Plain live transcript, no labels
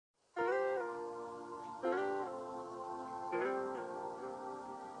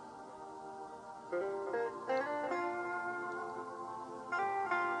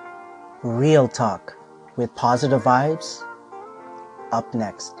Real talk with positive vibes up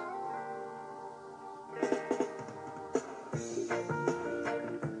next.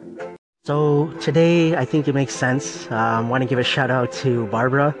 So today, I think it makes sense. I want to give a shout out to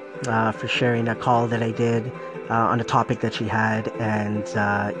Barbara for sharing a call that I did on a topic that she had, and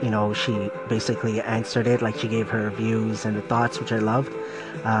she basically answered it. Like, she gave her views and the thoughts, which I loved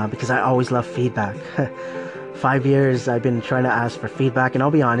because I always love feedback. 5 years I've been trying to ask for feedback, and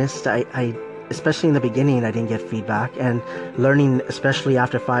I'll be honest, I especially in the beginning, I didn't get feedback, and learning, especially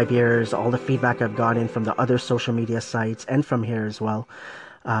after 5 years, all the feedback I've gotten from the other social media sites and from here as well.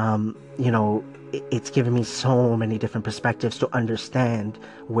 It's given me so many different perspectives to understand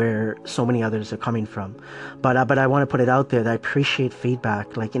where so many others are coming from. But I want to put it out there that I appreciate feedback.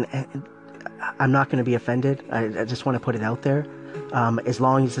 I'm not going to be offended. I just want to put it out there. As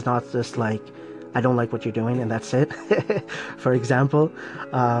long as it's not just like, I don't like what you're doing and that's it. For example,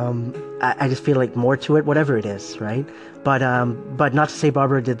 I just feel like more to it, whatever it is, right? But not to say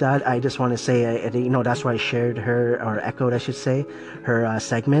Barbara did that. I just want to say, that's why I shared her, or echoed, I should say, her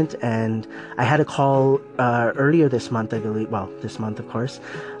segment. And I had a call earlier this month, I believe. Well, this month, of course.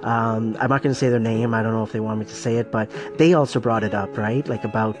 I'm not going to say their name. I don't know if they want me to say it, but they also brought it up, right? Like,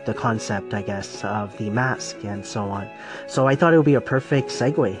 about the concept, I guess, of the mask and so on. So I thought it would be a perfect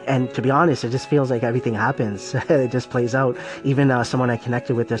segue. And to be honest, it just feels like everything happens. It just plays out. Even someone I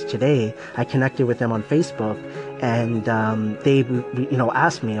connected with this today, I connected with them on Facebook, and they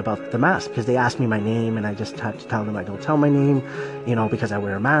asked me about the mask, because they asked me my name, and I just had to tell them I don't tell my name, because I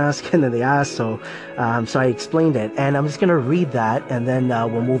wear a mask. And then they asked, so I explained it, and I'm just going to read that, and then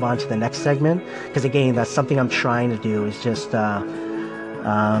we'll move on to the next segment, because again, that's something I'm trying to do, is just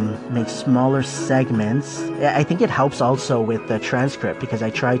make smaller segments. I think it helps also with the transcript, because I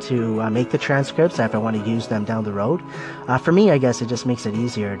try to make the transcripts if I want to use them down the road. For me, I guess it just makes it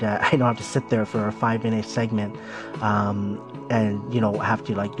easier that I don't have to sit there for a 5-minute segment and have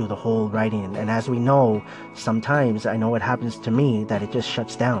to do the whole writing. And as we know, sometimes I know what happens to me, that it just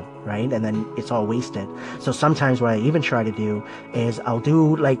shuts down, right? And then it's all wasted. So sometimes what I even try to do is I'll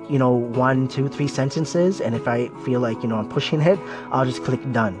do 1, 2, 3 sentences, and if I feel like I'm pushing it, I'll just click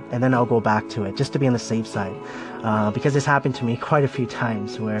done, and then I'll go back to it just to be on the safe side, because this happened to me quite a few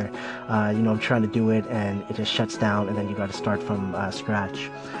times where I'm trying to do it and it just shuts down, and then you got to start from scratch.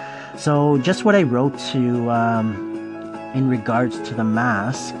 So just what I wrote to in regards to the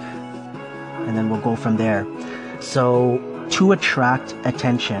mask, and then we'll go from there. So, to attract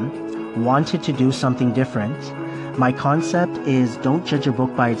attention, wanted to do something different. My concept is, don't judge a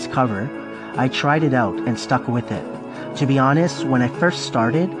book by its cover. I tried it out and stuck with it. To be honest, when I first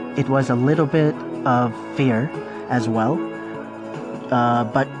started, it was a little bit of fear as well.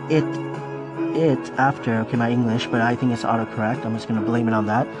 But after, okay, my English, but I think it's autocorrect. I'm just going to blame it on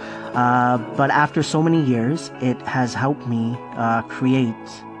that. But after so many years, it has helped me create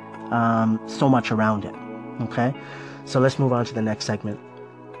so much around it. Okay, so let's move on to the next segment.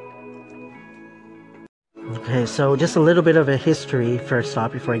 Okay, so just a little bit of a history first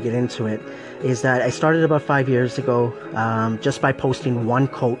off before I get into it, is that I started about 5 years ago just by posting one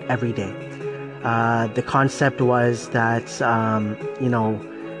quote every day. The concept was that,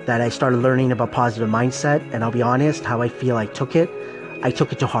 that I started learning about positive mindset, and I'll be honest, how I feel I took it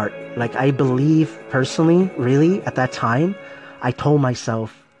to heart. Like, I believe personally, really, at that time, I told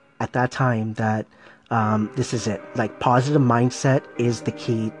myself at that time that this is it. Like, positive mindset is the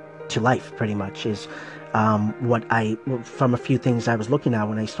key to life, pretty much, is from a few things I was looking at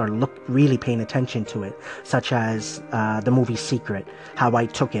when I started really paying attention to it, such as the movie Secret, how I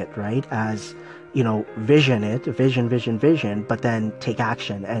took it, right, as vision, but then take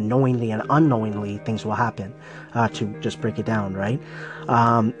action, and knowingly and unknowingly things will happen, to just break it down, right?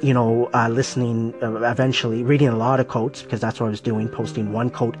 Listening, eventually reading a lot of quotes, because that's what I was doing, posting one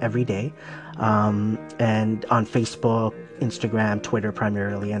quote every day, and on Facebook, Instagram, Twitter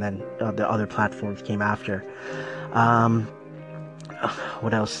primarily, and then the other platforms came after.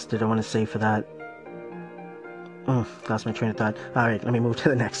 What else did I want to say for that? Lost my train of thought. All right, let me move to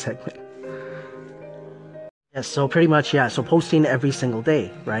the next segment. Yeah, so pretty much, so posting every single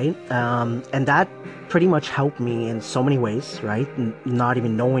day, right? And that pretty much helped me in so many ways, right? Not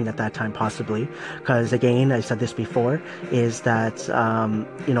even knowing at that time, possibly, because again, I said this before, is that,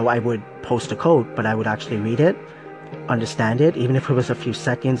 I would post a quote, but I would actually read it, understand it, even if it was a few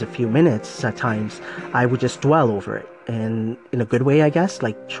seconds, a few minutes at times, I would just dwell over it, and in a good way, I guess,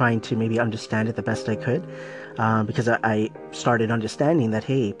 like trying to maybe understand it the best I could. Because I started understanding that,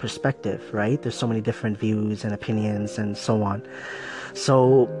 hey, perspective, right? There's so many different views and opinions and so on.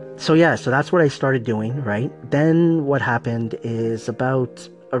 So that's what I started doing, right? Then what happened is about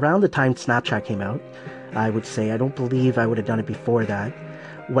around the time Snapchat came out, I would say. I don't believe I would have done it before that.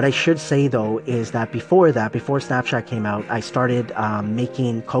 What I should say though is that, before Snapchat came out, I started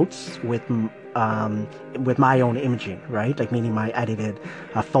making quotes with my own imaging, right? Like, meaning my edited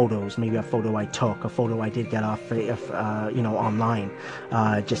photos, maybe a photo I took, a photo I did get off, online,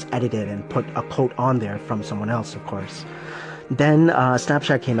 just edited and put a quote on there from someone else, of course. Then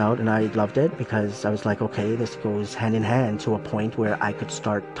Snapchat came out, and I loved it because I was like, okay, this goes hand in hand to a point where I could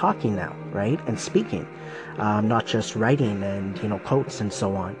start talking now, right? And speaking, not just writing and, quotes and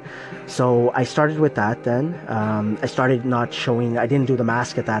so on. So I started with that then. I started not showing, I didn't do the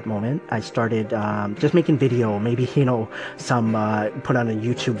mask at that moment. I started just making video, maybe, some, put on a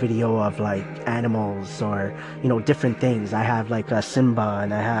YouTube video of like animals or, different things. I have like a Simba,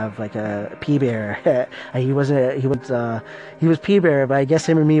 and I have like a P-Bear. he was P-Bear, but I guess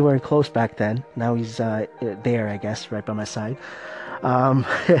him and me weren't close back then. Now he's there, I guess, right by my side.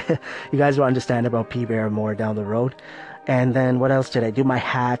 You guys will understand about P-Bear more down the road. And then what else did I do? My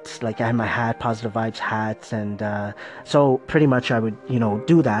hats, like I had my hat, Positive Vibes hats, and so pretty much I would,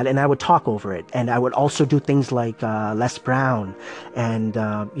 do that, and I would talk over it, and I would also do things like Les Brown, and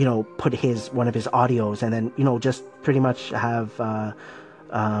put one of his audios, and then just pretty much have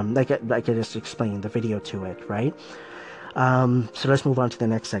like I just explained, the video to it, right? So let's move on to the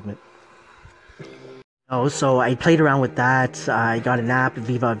next segment. So I played around with that. I got an app,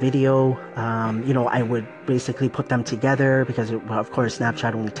 Viva Video. I would basically put them together because, of course,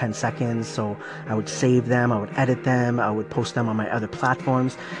 Snapchat only 10 seconds. So I would save them, I would edit them, I would post them on my other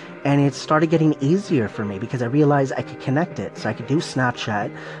platforms. And it started getting easier for me because I realized I could connect it. So I could do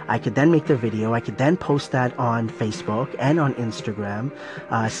Snapchat, I could then make the video, I could then post that on Facebook and on Instagram,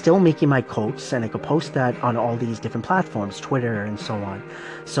 still making my quotes, and I could post that on all these different platforms, Twitter and so on.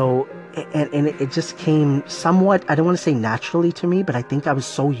 So, and it just came somewhat, I don't want to say naturally to me, but I think I was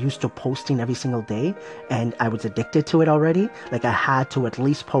so used to posting every single day, and I was addicted to it already. Like, I had to at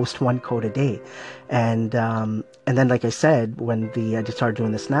least post one quote a day. And then, like I said, when I just started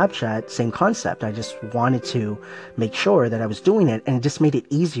doing the Snapchat, same concept. I just wanted to make sure that I was doing it, and it just made it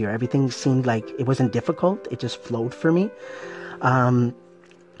easier. Everything seemed like it wasn't difficult. It just flowed for me.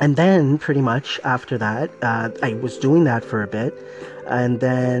 And then pretty much after that, I was doing that for a bit. And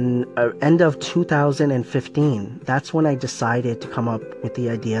then end of 2015, that's when I decided to come up with the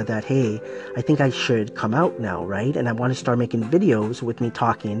idea that, hey, I think I should come out now, right? And I want to start making videos with me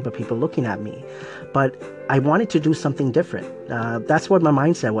talking, but people looking at me. But I wanted to do something different. That's what my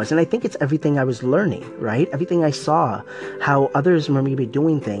mindset was. And I think it's everything I was learning, right? Everything I saw, how others were maybe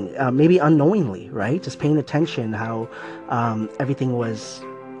doing things, maybe unknowingly, right? Just paying attention how everything was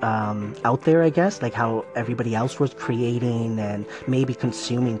out there, I guess, like how everybody else was creating and maybe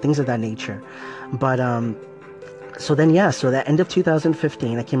consuming, things of that nature. But so that end of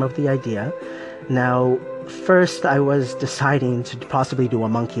 2015, I came up with the idea. Now, first I was deciding to possibly do a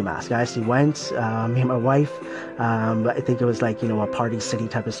monkey mask. I actually went, me and my wife, I think it was like, a Party City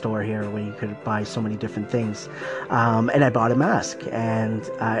type of store here where you could buy so many different things. And I bought a mask, and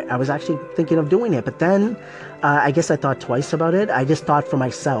I was actually thinking of doing it, but then I guess I thought twice about it. I just thought for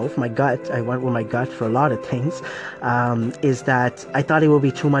myself, my gut, I went with my gut for a lot of things, is that I thought it would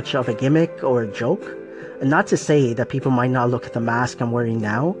be too much of a gimmick or a joke. Not to say that people might not look at the mask I'm wearing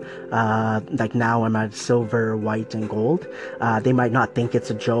now, like now I'm at silver, white, and gold. They might not think it's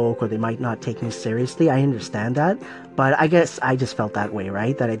a joke, or they might not take me seriously. I understand that, but I guess I just felt that way,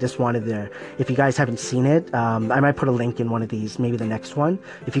 right? That I just wanted to, if you guys haven't seen it, I might put a link in one of these, maybe the next one.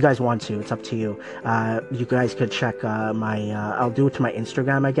 If you guys want to, it's up to you. You guys could check I'll do it to my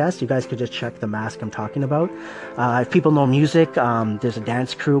Instagram, I guess. You guys could just check the mask I'm talking about. If people know music, there's a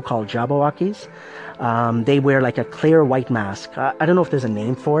dance crew called Jabbawockeez. They wear like a clear white mask. I don't know if there's a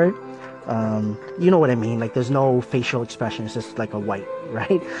name for it. You know what I mean? Like, there's no facial expression. It's just like a white,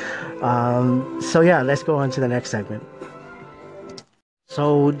 right? So yeah, let's go on to the next segment.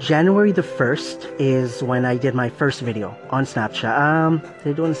 So January the 1st is when I did my first video on Snapchat.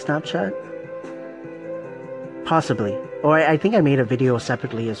 Did I do it on Snapchat? Possibly. Or I think I made a video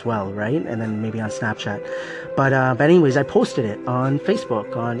separately as well, right? And then maybe on Snapchat. But anyways, I posted it on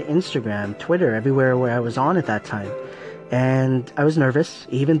Facebook, on Instagram, Twitter, everywhere where I was on at that time. And I was nervous,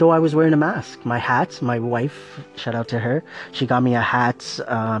 even though I was wearing a mask. My hat, my wife, shout out to her, she got me a hat.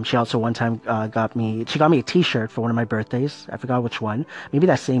 She also one time got me a t-shirt for one of my birthdays. I forgot which one. Maybe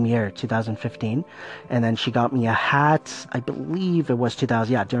that same year, 2015. And then she got me a hat, I believe it was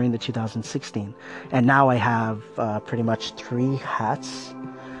during the 2016. And now I have pretty much 3 hats.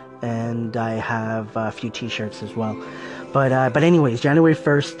 And I have a few t-shirts as well. But anyways, January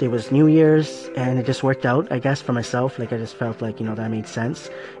 1st, it was New Year's, and it just worked out, I guess, for myself. Like, I just felt like, that made sense.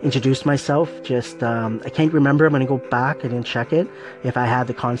 Introduced myself, just, I can't remember. I'm going to go back. I didn't check it. If I had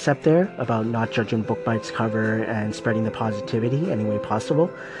the concept there about not judging book by its cover and spreading the positivity any way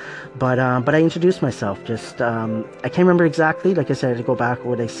possible. But I introduced myself. Just, I can't remember exactly. Like I said, to go back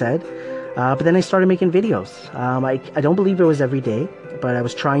what I said. But then I started making videos. I don't believe it was every day, but I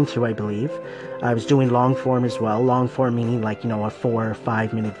was trying to, I believe. I was doing long form as well. Long form meaning like, a 4 or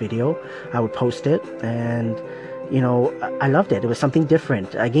 5 minute video. I would post it, and, I loved it. It was something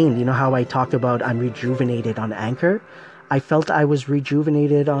different. Again, how I talked about I'm rejuvenated on Anchor? I felt I was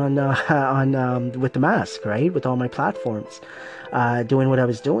rejuvenated on with the mask, right? With all my platforms, doing what I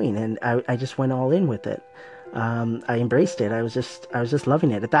was doing, and I just went all in with it. I embraced it. I was just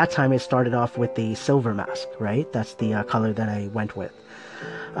loving it. At that time, it started off with the silver mask, right? That's the color that I went with.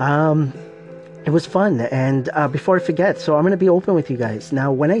 It was fun. And before I forget, so I'm going to be open with you guys.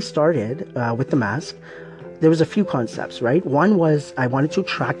 Now, when I started with the mask, there was a few concepts, right? One was I wanted to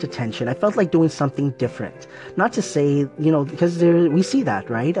attract attention. I felt like doing something different. Not to say, because we see that,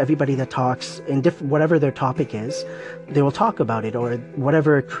 right? Everybody that talks in whatever their topic is, they will talk about it, or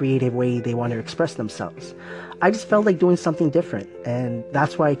whatever creative way they want to express themselves. I just felt like doing something different, and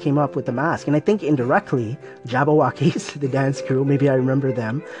that's why I came up with the mask. And I think indirectly, Jabbawockeez, the dance crew, maybe I remember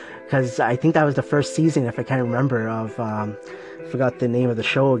them, because I think that was the first season, if I can't remember, of forgot the name of the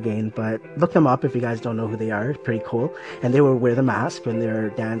show again, but look them up if you guys don't know who they are. It's pretty cool. And they will wear the mask, and their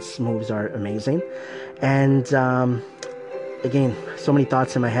dance moves are amazing. And again, so many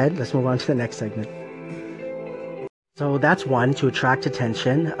thoughts in my head. Let's move on to the next segment. So that's one, to attract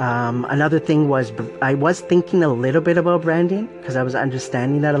attention. Another thing was I was thinking a little bit about branding, because I was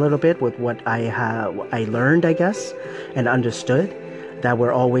understanding that a little bit with what I learned, I guess, and understood, that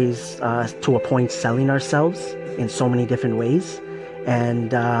we're always to a point selling ourselves in so many different ways.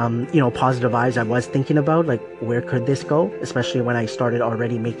 And positive vibes, I was thinking about, like, where could this go, especially when I started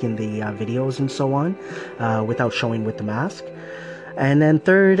already making the videos and so on, without showing with the mask. And then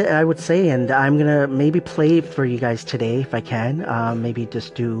third, I would say, and I'm gonna maybe play for you guys today if I can, maybe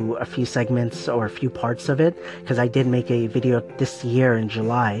just do a few segments or a few parts of it, because I did make a video this year in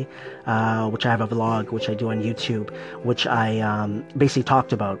July, which I have a vlog which I do on YouTube, which I basically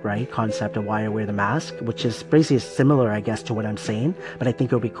talked about, right, concept of why I wear the mask, which is basically similar, I guess, to what I'm saying, but I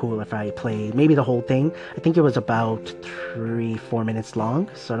think it would be cool if I play maybe the whole thing. I think it was about 3-4 minutes long,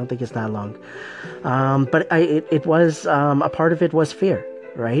 so I don't think it's that long. But it was a part of it was fear,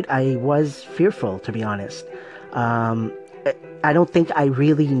 right? I was fearful, to be honest. I don't think I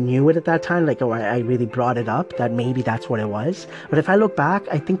really knew it at that time, like, or I really brought it up, that maybe that's what it was. But if I look back,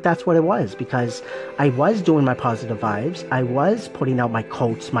 I think that's what it was, because I was doing my positive vibes. I was putting out my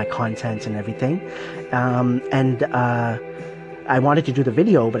quotes, my content and everything. I wanted to do the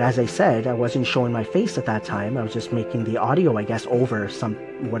video, but as I said, I wasn't showing my face at that time. I was just making the audio, I guess, over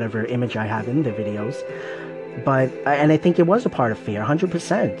whatever image I have in the videos. And I think it was a part of fear,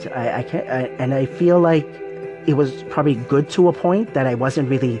 100%. And I feel like it was probably good to a point that I wasn't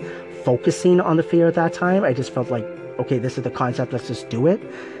really focusing on the fear at that time. I just felt like, okay, this is the concept, let's just do it.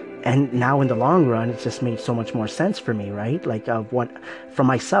 And now in the long run, it just made so much more sense for me, right? Like, for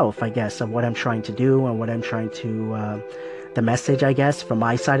myself, I guess, of what I'm trying to do and what I'm trying to, the message, I guess, from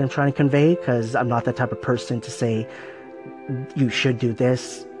my side I'm trying to convey, because I'm not the type of person to say, you should do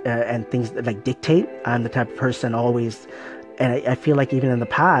this, and things that, like, dictate. I'm the type of person always, and I feel like even in the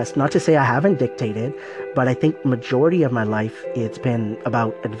past, not to say I haven't dictated, but I think majority of my life, it's been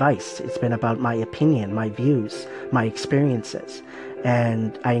about advice. It's been about my opinion, my views, my experiences.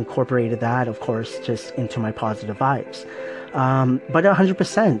 And I incorporated that, of course, just into my positive vibes. But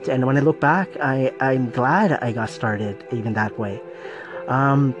 100%. And when I look back, I'm glad I got started even that way.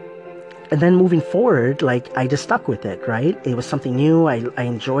 And then moving forward, like, I just stuck with it, right? It was something new. I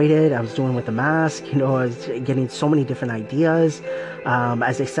enjoyed it. I was doing with the mask, I was getting so many different ideas.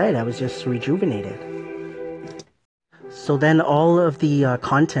 As I said, I was just rejuvenated. So then all of the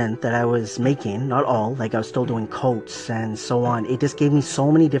content that I was making, not all, like, I was still doing quotes and so on. It just gave me so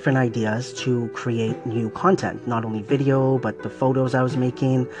many different ideas to create new content, not only video, but the photos I was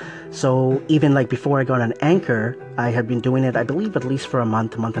making. So even like before I got on Anchor, I had been doing it, I believe, at least for a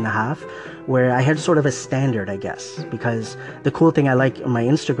month and a half, where I had sort of a standard, I guess, because the cool thing I like on my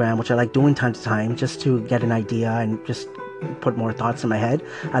Instagram, which I like doing time to time, just to get an idea and just put more thoughts in my head,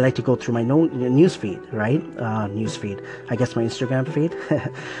 I like to go through my news feed, right? News feed, I guess my Instagram feed.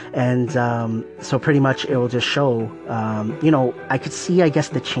 And so pretty much it will just show, I could see, I guess,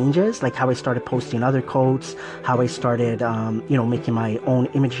 the changes, like how I started posting other quotes, how I started, making my own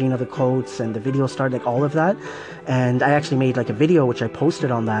imaging of the quotes, and the video started, like all of that. And I actually made like a video which I posted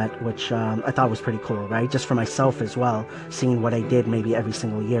on that, which I thought was pretty cool, right? Just for myself as well, seeing what I did maybe every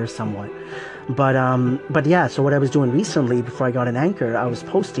single year somewhat. But yeah, so what I was doing recently before I got an Anchor, I was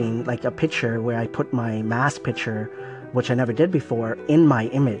posting like a picture where I put my mask picture, which I never did before, in my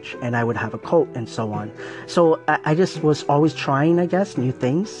image, and I would have a quote and so on. So I just was always trying, I guess, new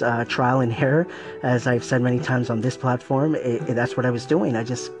things, trial and error, as I've said many times on this platform. That's what I was doing.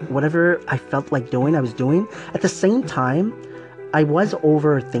 Whatever I felt like doing, I was doing. At the same time, I was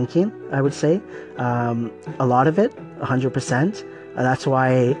overthinking, I would say, a lot of it, 100%. That's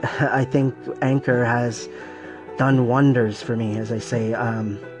why I think Anchor has done wonders for me, as I say,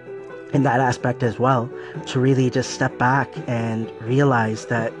 in that aspect as well, to really just step back and realize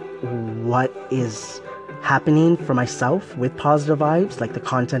that what is happening for myself with Positive Vibes, like the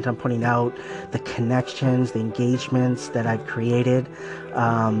content I'm putting out, the connections, the engagements that I've created,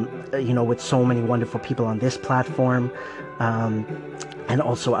 with so many wonderful people on this platform, and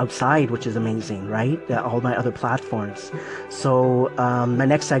also outside, which is amazing, right? All my other platforms. So my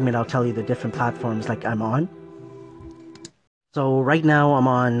next segment, I'll tell you the different platforms like I'm on. So right now I'm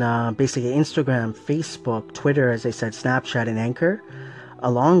on basically Instagram, Facebook, Twitter, as I said, Snapchat, and Anchor.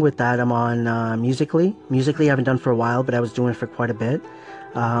 Along with that, I'm on Musical.ly. Musical.ly I haven't done for a while, but I was doing it for quite a bit,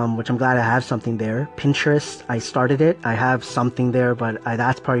 which I'm glad I have something there. Pinterest, I started it. I have something there, but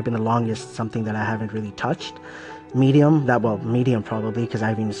that's probably been the longest something that I haven't really touched. Medium probably, because I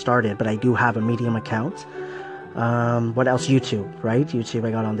haven't even started, but I do have a Medium account. What else? YouTube, right? YouTube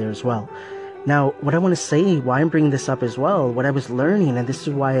I got on there as well. Now, what I want to say, why I'm bringing this up as well, what I was learning, and this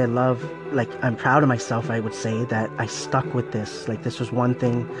is why I'm proud of myself, I would say, that I stuck with this. Like, this was one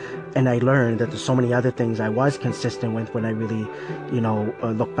thing, and I learned that there's so many other things I was consistent with when I really,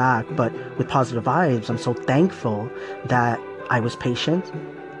 look back. But with Positive Vibes, I'm so thankful that I was patient.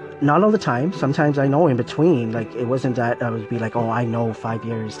 Not all the time. Sometimes I know in between, like, it wasn't that I would be like, oh, I know 5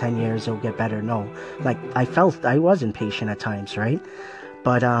 years, 10 years, it'll get better. No. Like, I felt I was impatient at times, right?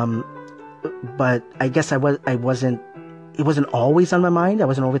 But I guess it wasn't always on my mind. I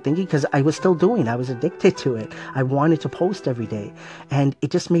wasn't overthinking because I was still doing. I was addicted to it. I wanted to post every day. And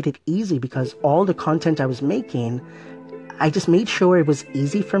it just made it easy because all the content I was making, I just made sure it was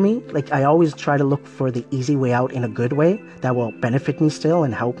easy for me. Like, I always try to look for the easy way out in a good way that will benefit me still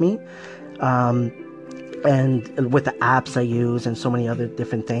and help me. And with the apps I use and so many other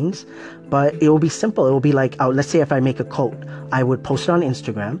different things. But it will be simple. It will be like, let's say if I make a quote, I would post it on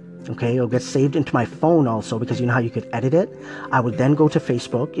Instagram. Okay, it'll get saved into my phone also, because you know how you could edit it. I would then go to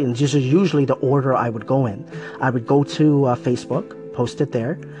Facebook, and this is usually the order I would go in. I would go to Facebook, post it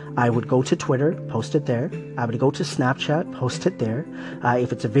there. I would go to Twitter, post it there. I would go to Snapchat, post it there.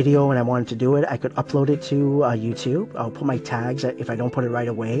 If it's a video and I wanted to do it, I could upload it to YouTube. I'll put my tags, if I don't put it right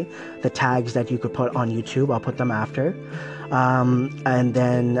away, the tags that you could put on YouTube, I'll put them after. And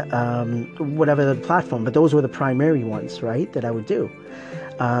then whatever the platform, but those were the primary ones, right, that I would do.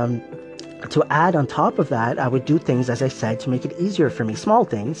 To add on top of that, I would do things, as I said, to make it easier for me, small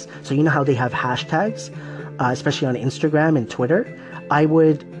things. So you know how they have hashtags, especially on Instagram and Twitter. I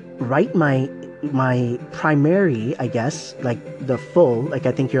would write my primary, I guess, like the full, like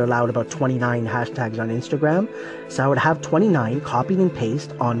I think you're allowed about 29 hashtags on Instagram. So I would have 29 copied and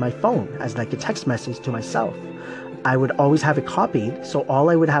pasted on my phone as like a text message to myself. I would always have it copied. So all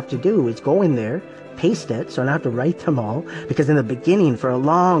I would have to do is go in there, paste it, so I don't have to write them all, because in the beginning, for a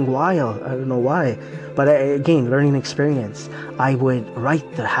long while, I don't know why, but again, learning experience, I would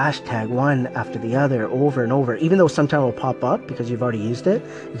write the hashtag one after the other over and over, even though sometimes it will pop up because you've already used it.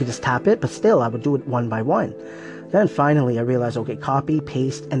 You could just tap it, but still I would do it one by one. Then finally I realized, okay, copy,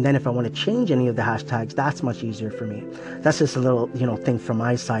 paste, and then if I want to change any of the hashtags, that's much easier for me. That's just a little, thing from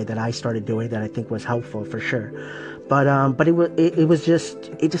my side that I started doing that I think was helpful for sure. But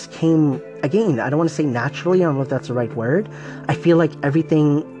it just came, again, I don't want to say naturally, I don't know if that's the right word. I feel like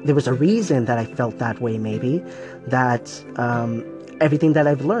there was a reason that I felt that way, maybe, that everything that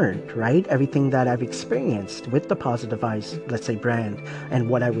I've learned, right? Everything that I've experienced with the Positive Vibes, let's say, brand and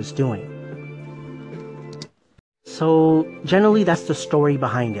what I was doing. So generally that's the story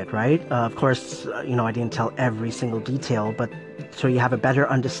behind it, right? Of course, I didn't tell every single detail, but so you have a better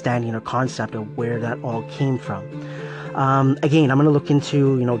understanding or concept of where that all came from. Again, I'm going to look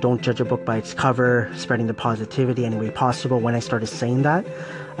into, don't judge a book by its cover, spreading the positivity any way possible when I started saying that,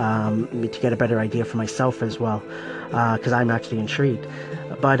 to get a better idea for myself as well, because I'm actually intrigued.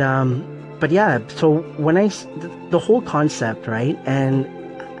 But yeah, so the whole concept, right? And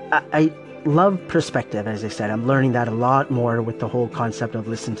I love perspective, as I said. I'm learning that a lot more with the whole concept of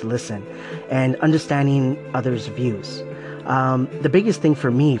listen to listen and understanding others' views. The biggest thing for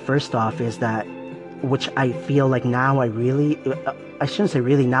me, first off, is that, which I feel like now I shouldn't say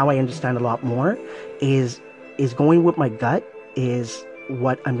really, now I understand a lot more, is going with my gut is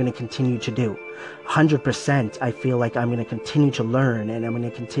what I'm going to continue to do. 100%, I feel like I'm going to continue to learn, and I'm going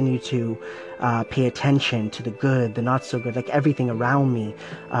to continue to pay attention to the good, the not so good, like everything around me,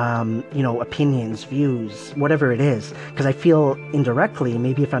 opinions, views, whatever it is. Because I feel indirectly,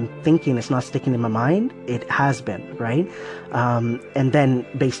 maybe if I'm thinking it's not sticking in my mind, it has been, right? And then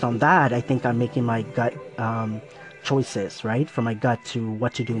based on that, I think I'm making my gut choices, right? From my gut to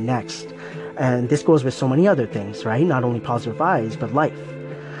what to do next. And this goes with so many other things, right? Not only positive vibes, but life.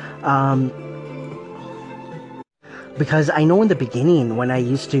 Because I know in the beginning when I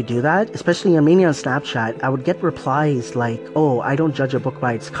used to do that, especially mainly on Snapchat, I would get replies like, oh, I don't judge a book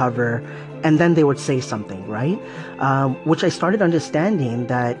by its cover. And then they would say something, right? Which I started understanding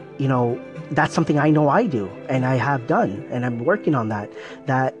that, that's something I know I do and I have done. And I'm working on that.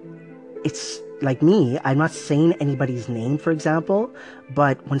 That it's like me, I'm not saying anybody's name, for example,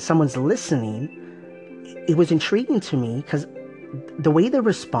 but when someone's listening, it was intriguing to me because the way they're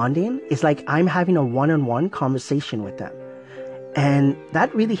responding is like I'm having a one-on-one conversation with them. And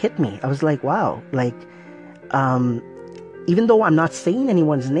that really hit me. I was like, wow, like, even though I'm not saying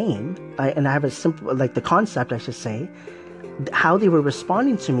anyone's name, and I have a simple, like the concept, I should say, how they were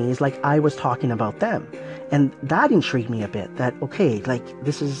responding to me is like I was talking about them. And that intrigued me a bit, that, okay, like,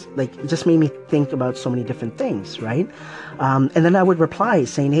 this is, like, it just made me think about so many different things, right? And then I would reply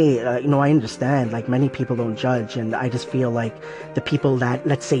saying, hey, I understand, like, many people don't judge, and I just feel like the people that,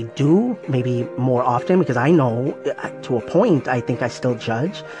 let's say, do, maybe more often, because I know, to a point, I think I still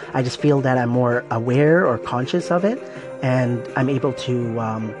judge. I just feel that I'm more aware or conscious of it, and I'm able to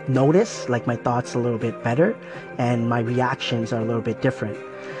notice, like, my thoughts a little bit better, and my reactions are a little bit different.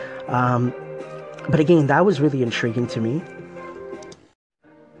 But again, that was really intriguing to me.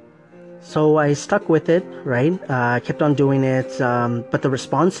 So I stuck with it, right? I kept on doing it. But the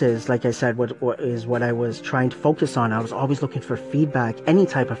responses, like I said, what is what I was trying to focus on. I was always looking for feedback, any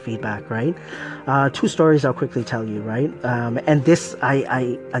type of feedback, right? Two stories I'll quickly tell you, right? And this,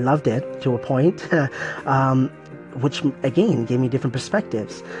 I loved it to a point. Which again gave me different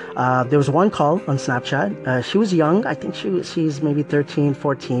perspectives. There was one call on Snapchat. She was young. I think she's maybe 13,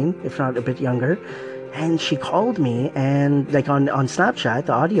 14, if not a bit younger. And she called me and like on Snapchat,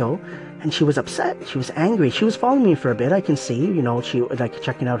 the audio, and she was upset. She was angry. She was following me for a bit. I can see, she like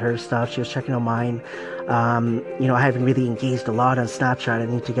checking out her stuff. She was checking out mine. I haven't really engaged a lot on Snapchat. I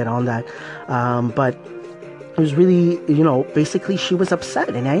need to get on that. But it was really, basically she was upset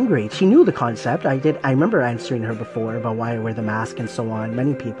and angry. She knew the concept. I remember answering her before about why I wear the mask and so on.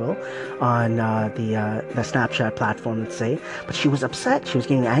 Many people on the Snapchat platform, let's say. But she was upset. She was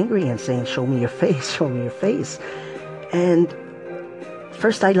getting angry and saying, show me your face, show me your face. And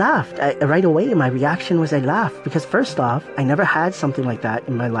first I laughed. Right away, my reaction was I laughed. Because first off, I never had something like that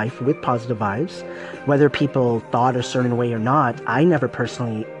in my life with positive vibes. Whether people thought a certain way or not, I never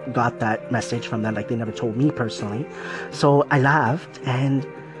personally got that message from them. Like, they never told me personally. So I laughed. And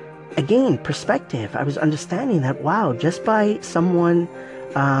again, perspective. I was understanding that, wow, just by someone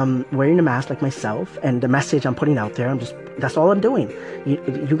wearing a mask like myself and the message I'm putting out there, that's all I'm doing.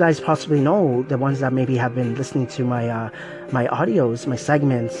 You guys possibly know, the ones that maybe have been listening to my my audios, my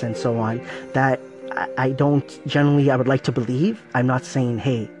segments and so on, that I don't generally, I would like to believe, I'm not saying,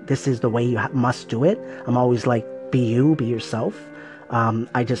 hey, this is the way you must do it. I'm always like, be you, be yourself.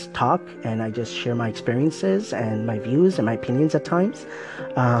 I just talk and I just share my experiences and my views and my opinions at times.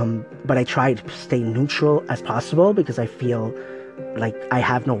 But I try to stay neutral as possible because I feel like I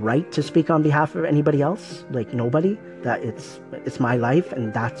have no right to speak on behalf of anybody else, like nobody. That it's my life,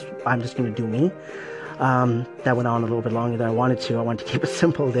 and I'm just going to do me. That went on a little bit longer than I wanted to. I wanted to keep it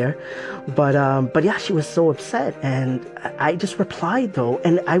simple there, but yeah, she was so upset, and I just replied though,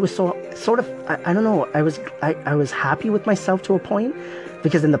 and I was so sort of I don't know. I was happy with myself to a point,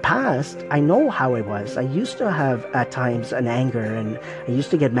 because in the past I know how I was. I used to have at times an anger, and I used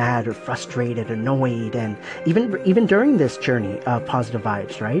to get mad or frustrated, annoyed, and even during this journey of positive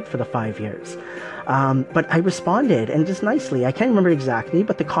vibes, right, for the 5 years. But I responded, and just nicely. I can't remember exactly,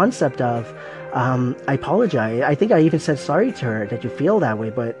 but the concept of, I apologize. I think I even said sorry to her that you feel that way,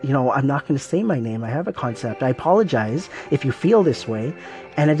 but I'm not going to say my name. I have a concept. I apologize if you feel this way,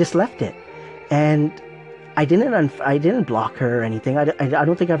 and I just left it. And I didn't block her or anything. I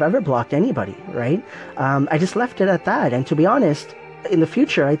don't think I've ever blocked anybody, right? I just left it at that. And to be honest, in the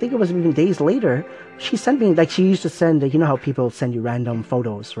future, I think it was even days later, she sent me, like she used to send, how people send you random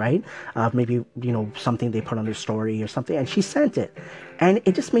photos, right? Maybe, something they put on their story or something. And she sent it. And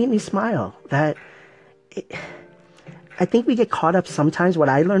it just made me smile that I think we get caught up sometimes. What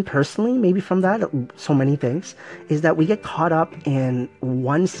I learned personally, maybe from that, so many things, is that we get caught up in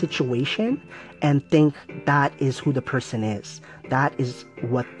one situation and think that is who the person is. That is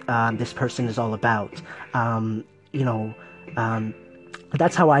what this person is all about.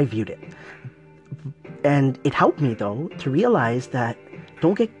 That's how I viewed it. And it helped me, though, to realize that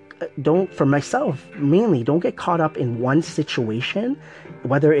for myself, mainly, don't get caught up in one situation,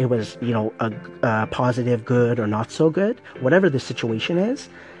 whether it was, a positive, good, or not so good, whatever the situation is,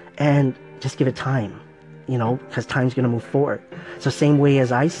 and just give it time, because time's going to move forward. So same way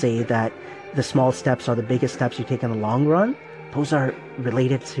as I say that the small steps are the biggest steps you take in the long run, those are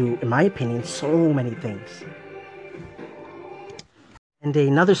related to, in my opinion, so many things. And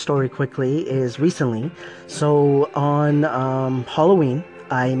another story quickly is recently. So on Halloween,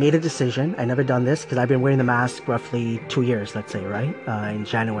 I made a decision. I never done this because I've been wearing the mask roughly 2 years, let's say, right? In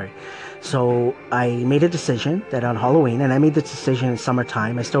January. So I made a decision that on Halloween, and I made this decision in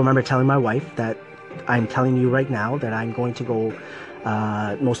summertime. I still remember telling my wife that I'm telling you right now that I'm going to go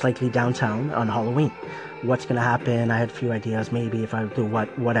most likely downtown on Halloween. What's going to happen? I had a few ideas, maybe if I do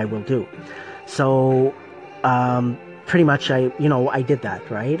what I will do. So pretty much I did that,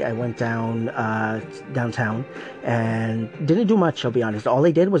 right? I went downtown and didn't do much, I'll be honest. All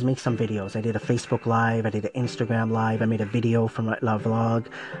I did was make some videos. I did a Facebook Live, I did an Instagram Live, I made a video from my vlog.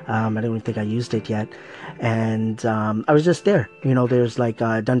 I don't even think I used it yet. And I was just there. There's like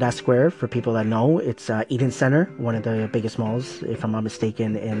Dundas Square, for people that know. It's Eden Center, one of the biggest malls, if I'm not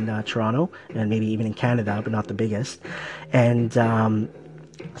mistaken, in Toronto, and maybe even in Canada, but not the biggest. And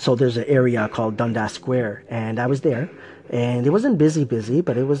so there's an area called Dundas Square, and I was there, and it wasn't busy,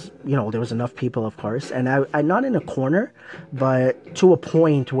 but it was, there was enough people, of course, and I'm not in a corner, but to a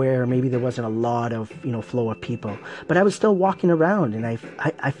point where maybe there wasn't a lot of, flow of people, but I was still walking around, and I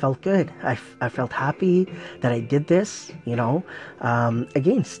felt good. I felt happy that I did this,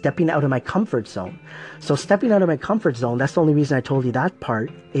 again, stepping out of my comfort zone. So stepping out of my comfort zone, that's the only reason I told you that part,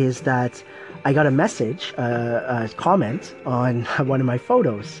 is that I got a message, a comment on one of my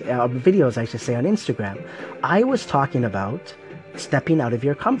videos, I should say, on Instagram. I was talking about stepping out of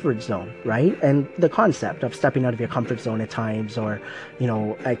your comfort zone, right? And the concept of stepping out of your comfort zone at times, or,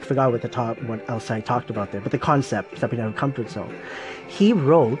 I forgot what else I talked about there, but the concept, stepping out of comfort zone. He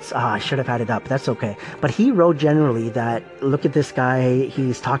wrote, I should have had it up, that's okay. But he wrote generally that, look at this guy,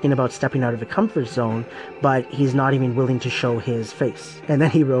 he's talking about stepping out of a comfort zone, but he's not even willing to show his face. And then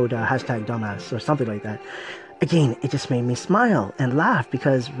he wrote hashtag dumbass or something like that. Again, it just made me smile and laugh,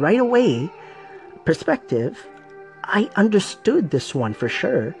 because right away, perspective, I understood this one for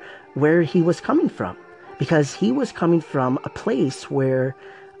sure, where he was coming from. Because he was coming from a place where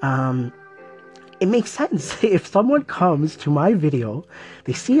it makes sense. If someone comes to my video,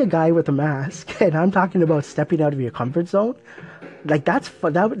 they see a guy with a mask, and I'm talking about stepping out of your comfort zone, like that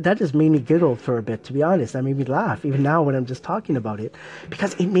just made me giggle for a bit, to be honest. That made me laugh, even now when I'm just talking about it,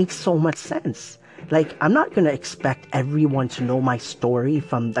 because it makes so much sense. Like, I'm not going to expect everyone to know my story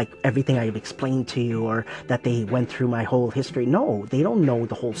from, like, everything I've explained to you, or that they went through my whole history. No, they don't know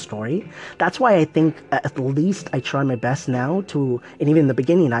the whole story. That's why I think at least I try my best now to, and even in the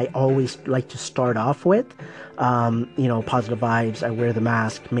beginning, I always like to start off with, positive vibes, I wear the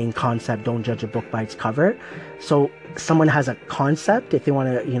mask, main concept, don't judge a book by its cover. So someone has a concept, if they want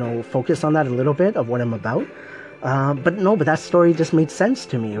to, focus on that a little bit of what I'm about. But that story just made sense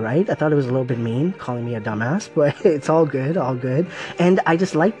to me, right? I thought it was a little bit mean, calling me a dumbass, but it's all good. And I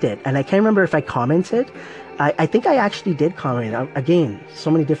just liked it. And I can't remember if I commented. I think I actually did comment. Again, so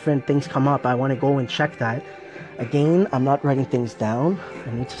many different things come up. I want to go and check that. Again, I'm not writing things down.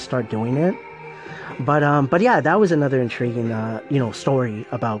 I need to start doing it. But yeah, that was another intriguing, story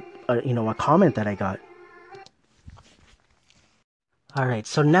about, a comment that I got. All right,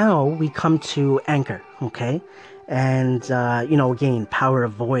 so now we come to Anchor, okay? And, again, power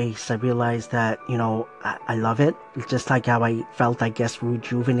of voice. I realized that, I love it. Just like how I felt, I guess,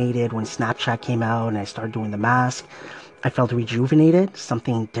 rejuvenated when Snapchat came out and I started doing the mask. I felt rejuvenated,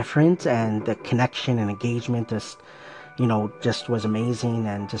 something different, and the connection and engagement just was amazing,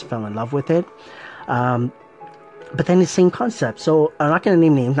 and just fell in love with it. But then the same concept. So I'm not going to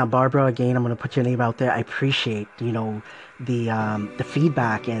name names. Now, Barbara, again, I'm going to put your name out there. I appreciate, the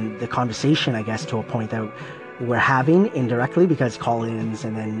feedback and the conversation, I guess, to a point that we're having indirectly because call-ins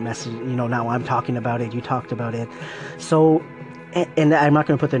and then message. Now I'm talking about it. You talked about it. So, and I'm not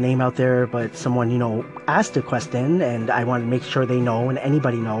going to put their name out there, but someone, asked a question, and I want to make sure they know and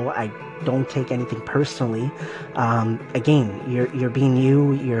anybody know. I don't take anything personally. Again, you're being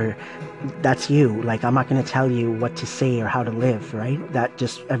you. That's you. Like, I'm not going to tell you what to say or how to live, right? That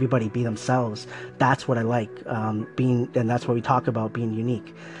just everybody be themselves. That's what I like. And that's what we talk about, being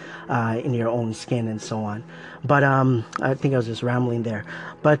unique in your own skin and so on. But I think I was just rambling there.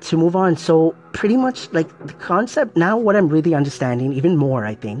 But to move on, so pretty much like the concept now, what I'm really understanding even more,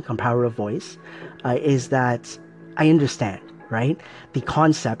 I think, on Power of Voice, is that I understand. Right? The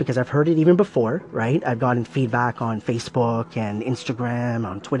concept, because I've heard it even before, right? I've gotten feedback on Facebook and Instagram,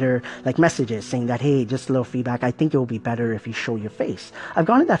 on Twitter, like messages saying that, hey, just a little feedback. I think it will be better if you show your face. I've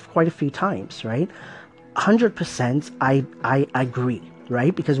gotten that quite a few times, right? 100% I agree,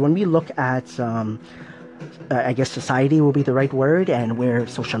 right? Because when we look at, I guess society will be the right word, and where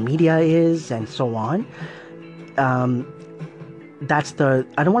social media is and so on,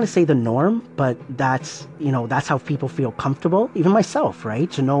 I don't want to say the norm, but that's how people feel comfortable, even myself, right?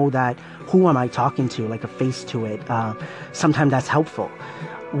 To know that who am I talking to, like a face to it. Sometimes that's helpful.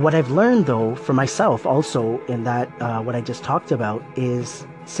 What I've learned though for myself also in that, what I just talked about is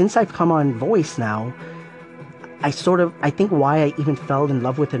since I've come on Voice now, I think why I even fell in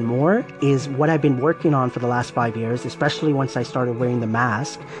love with it more is what I've been working on for the last 5 years, especially once I started wearing the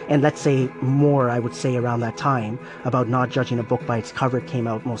mask. And let's say more, I would say around that time, about not judging a book by its cover came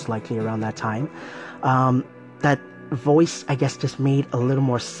out most likely around that time. That Voice, I guess, just made a little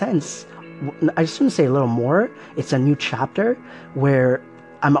more sense. I shouldn't say a little more. It's a new chapter where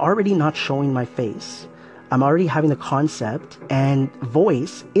I'm already not showing my face. I'm already having the concept, and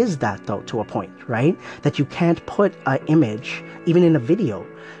Voice is that though, to a point, right? That you can't put an image, even in a video.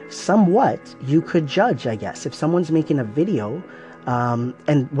 Somewhat, you could judge, I guess, if someone's making a video,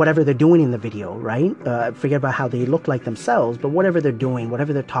 and whatever they're doing in the video, right? Forget about how they look like themselves, but whatever they're doing,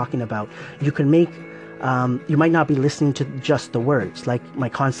 whatever they're talking about, you can make, you might not be listening to just the words, like my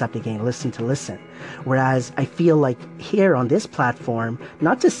concept again, listen to listen. Whereas I feel like here on this platform,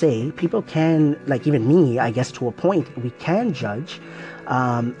 not to say people can, like even me, I guess to a point, we can judge.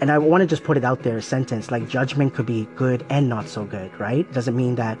 And I want to just put it out there, a sentence, like judgment could be good and not so good, right? Doesn't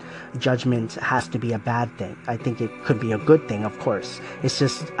mean that judgment has to be a bad thing. I think it could be a good thing, of course. It's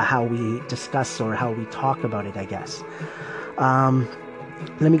just how we discuss or how we talk about it, I guess.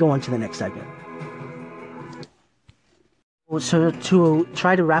 Let me go on to the next segment. So to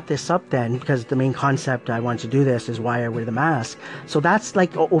try to wrap this up then, because the main concept I want to do this is why I wear the mask. So that's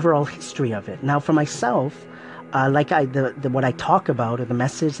like an overall history of it. Now for myself, what I talk about, or the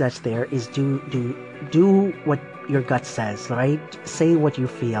message that's there is do what your gut says, right? Say what you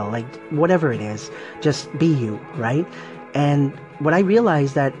feel, like whatever it is, just be you, right? And what I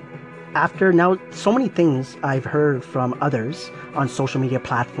realized that after now so many things I've heard from others on social media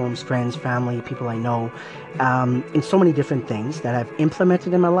platforms, friends, family, people I know, in so many different things that I've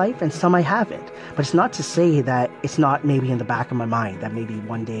implemented in my life, and some I haven't. But it's not to say that it's not maybe in the back of my mind that maybe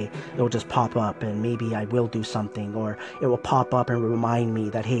one day it will just pop up and maybe I will do something, or it will pop up and remind me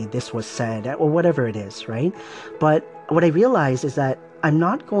that, hey, this was said, or whatever it is, right? But what I realized is that I'm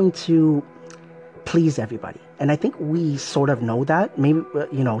not going to please everybody. And I think we sort of know that. Maybe,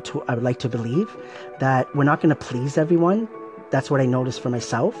 I would like to believe that we're not going to please everyone. That's what I noticed for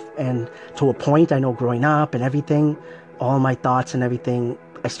myself. And to a point, I know growing up and everything, all my thoughts and everything,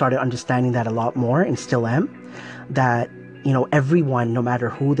 I started understanding that a lot more, and still am. That, everyone, no matter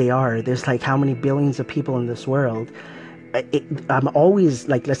who they are, there's like how many billions of people in this world. I'm always,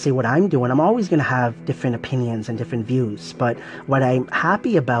 like, let's say what I'm doing, I'm always going to have different opinions and different views. But what I'm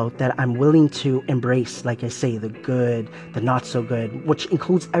happy about, that I'm willing to embrace, like I say, the good, the not so good, which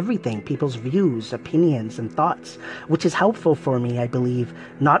includes everything, people's views, opinions, and thoughts, which is helpful for me, I believe,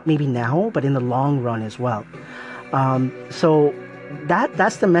 not maybe now, but in the long run as well. So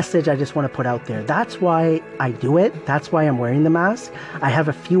that's the message I just want to put out there. That's why I do it. That's why I'm wearing the mask. I have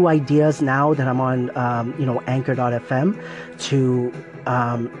a few ideas now that I'm on, Anchor.fm to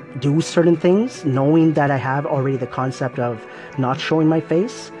do certain things, knowing that I have already the concept of not showing my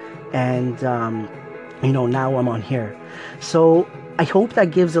face. And, now I'm on here. So I hope that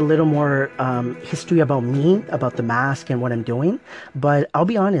gives a little more history about me, about the mask and what I'm doing. But I'll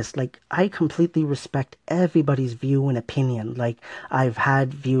be honest, like, I completely respect everybody's view and opinion. Like, I've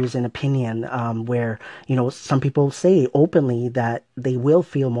had views and opinion where, some people say openly that they will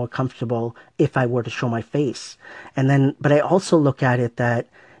feel more comfortable if I were to show my face. And then, but I also look at it that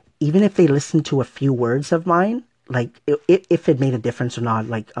even if they listen to a few words of mine, like if it made a difference or not,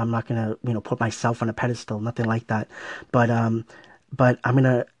 like I'm not gonna put myself on a pedestal, nothing like that, but I'm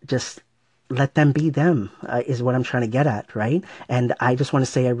gonna just let them be them, is what I'm trying to get at, right? And I just want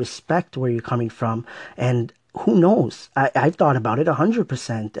to say I respect where you're coming from, and who knows? I've thought about it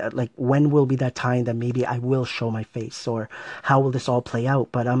 100%. Like, when will be that time that maybe I will show my face, or how will this all play out?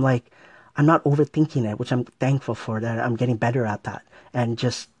 But I'm like, I'm not overthinking it, which I'm thankful for that I'm getting better at that, and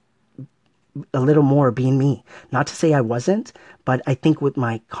just a little more being me. Not to say I wasn't, but I think with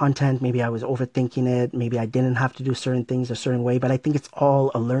my content, maybe I was overthinking it. Maybe I didn't have to do certain things a certain way, but I think it's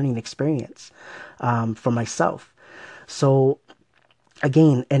all a learning experience for myself. So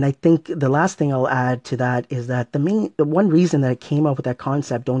again, and I think the last thing I'll add to that is that the one reason that I came up with that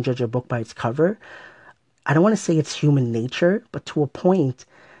concept, don't judge a book by its cover, I don't want to say it's human nature, but to a point,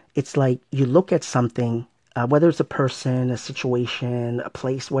 it's like you look at something, whether it's a person, a situation, a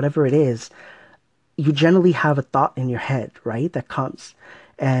place, whatever it is, you generally have a thought in your head, right? That comes.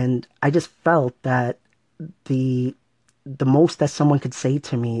 And I just felt that the the most that someone could say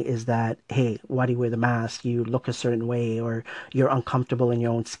to me is that, hey, why do you wear the mask? You look a certain way, or you're uncomfortable in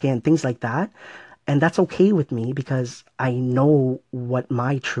your own skin, things like that. And that's okay with me because I know what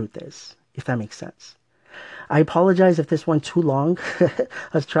my truth is, if that makes sense. I apologize if this went too long.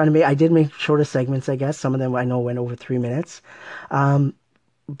 I did make shorter segments, I guess. Some of them I know went over 3 minutes. Um,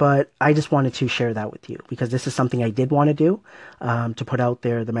 but I just wanted to share that with you because this is something I did want to do, to put out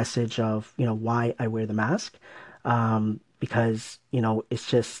there the message of, why I wear the mask. Because, it's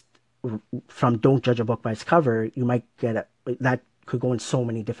just from don't judge a book by its cover, you might get that could go in so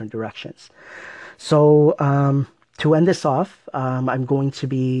many different directions. So, to end this off,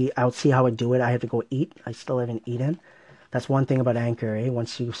 I'll see how I do it. I have to go eat. I still haven't eaten. That's one thing about Anchor, eh?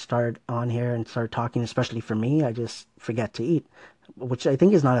 Once you start on here and start talking, especially for me, I just forget to eat, which I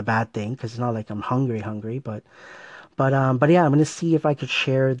think is not a bad thing because it's not like I'm hungry, but yeah, I'm gonna see if I could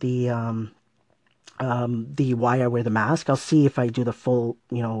share the why I wear the mask. I'll see if I do the full,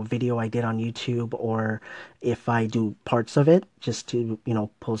 video I did on YouTube, or if I do parts of it just to,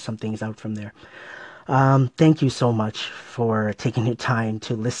 pull some things out from there. Thank you so much for taking your time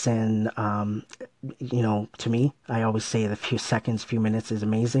to listen, to me. I always say the few seconds, few minutes is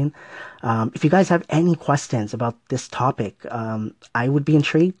amazing. If you guys have any questions about this topic, I would be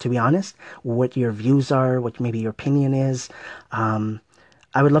intrigued, to be honest, what your views are, what maybe your opinion is. Um,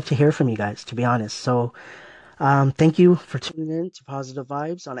 I would love to hear from you guys, to be honest. So, thank you for tuning in to Positive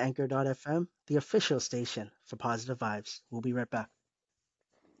Vibes on Anchor.fm, the official station for Positive Vibes. We'll be right back.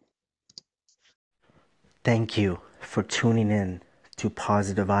 Thank you for tuning in to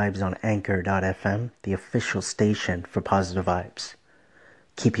Positive Vibes on Anchor.fm, the official station for Positive Vibes.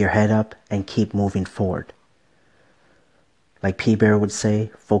 Keep your head up and keep moving forward. Like P Bear would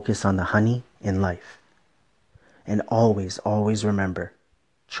say, focus on the honey in life. And always, always remember,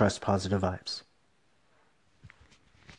 trust positive vibes.